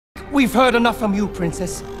We've heard enough from you,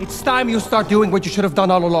 Princess. It's time you start doing what you should have done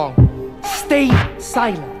all along. Stay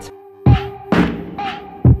silent.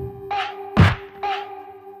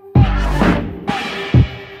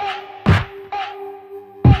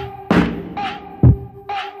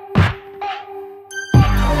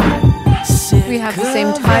 We have the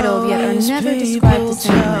same title, yet are never described the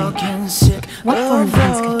same way. What foreign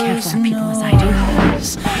prince could care for our people as I do?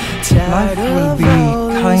 Life will be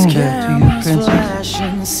kinder to you,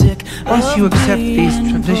 Princess. Once you accept these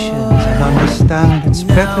traditions and understand it's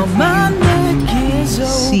better for you to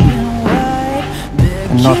see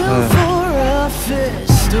and not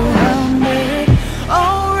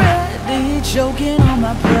Already choking on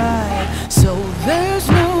my pride, so there's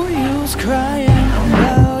no use crying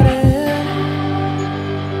about it.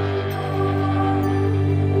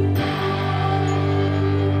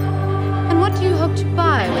 What do you hope to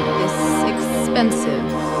buy with this expensive?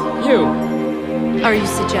 you. Are you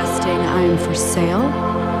suggesting I am for sale?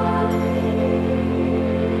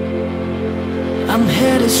 I'm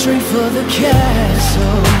headed straight for the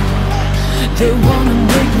castle. They wanna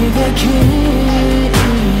make me their king.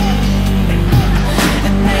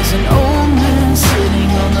 And there's an old man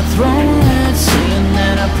sitting on the throne that's saying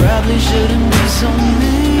that I probably shouldn't be so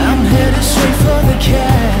mean. I'm headed straight for the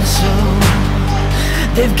castle.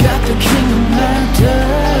 They've got the kingdom locked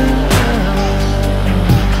up.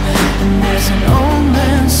 And there's an old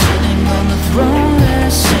man sitting on the throne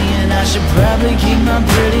that's saying I should probably keep my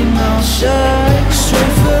pretty mouth shut.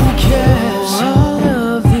 Straight for the castle. All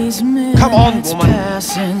of these minutes Come on, woman.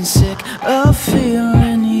 passing, sick of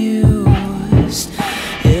feeling used.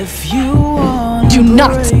 If you want Do to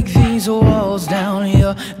not break these walls down,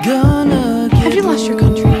 you're gonna get Have you lost your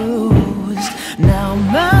country? bruised. Now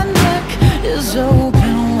my neck is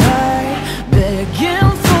open wide,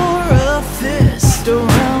 begging for a fist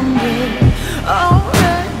around it.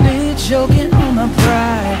 Already choking on my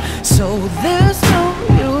pride, so there's no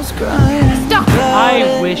use crying. Stop!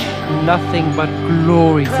 I wish nothing but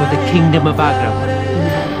glory for the kingdom of Agram.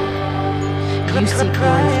 You seek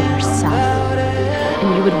glory for yourself, and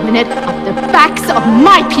you would win it off the backs of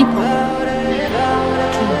my people.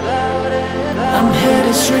 I'm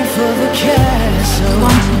headed straight for the castle. You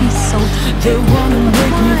want to be sultan? They wanna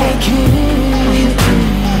make me their king. I have been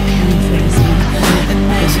preparing for this moment. And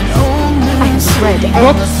there's an old man I have read sitting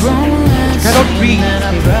on the Oops. throne that's cannot saying read. that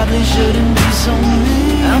I probably shouldn't be so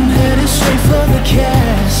mean. I'm headed straight for the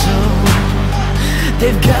castle.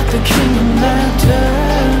 They've got the kingdom locked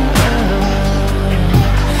up.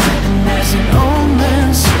 And there's an old man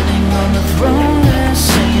sitting on the throne that's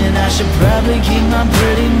saying I should probably keep my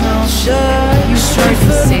pretty mouth shut. You Straight heard me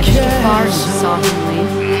for say the this before and castle. saw him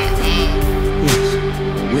leave. Yes,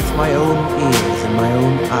 with my own ears and my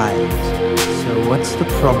own eyes. So what's the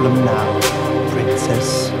problem now,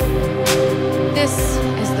 Princess? This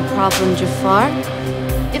is the problem, Jafar.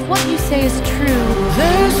 If what you say is true,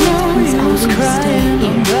 There's no means I use will stay crying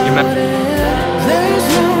here. about it. There's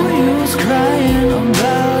no use crying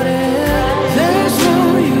about it. There's no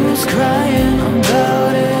use crying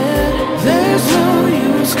about it. There's no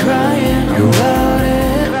use crying about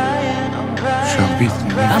it.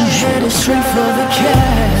 I'm headed straight for the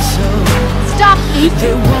castle. Stop, Eve!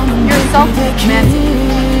 They wanna You're make me insulting their command.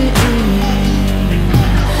 king.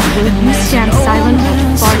 Will you stand silent while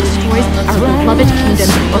Jafar destroys our beloved kingdom,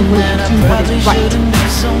 or will you do what is right?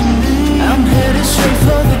 I'm headed straight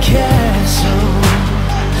for the castle.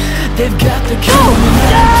 They've got the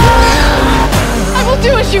kingdom.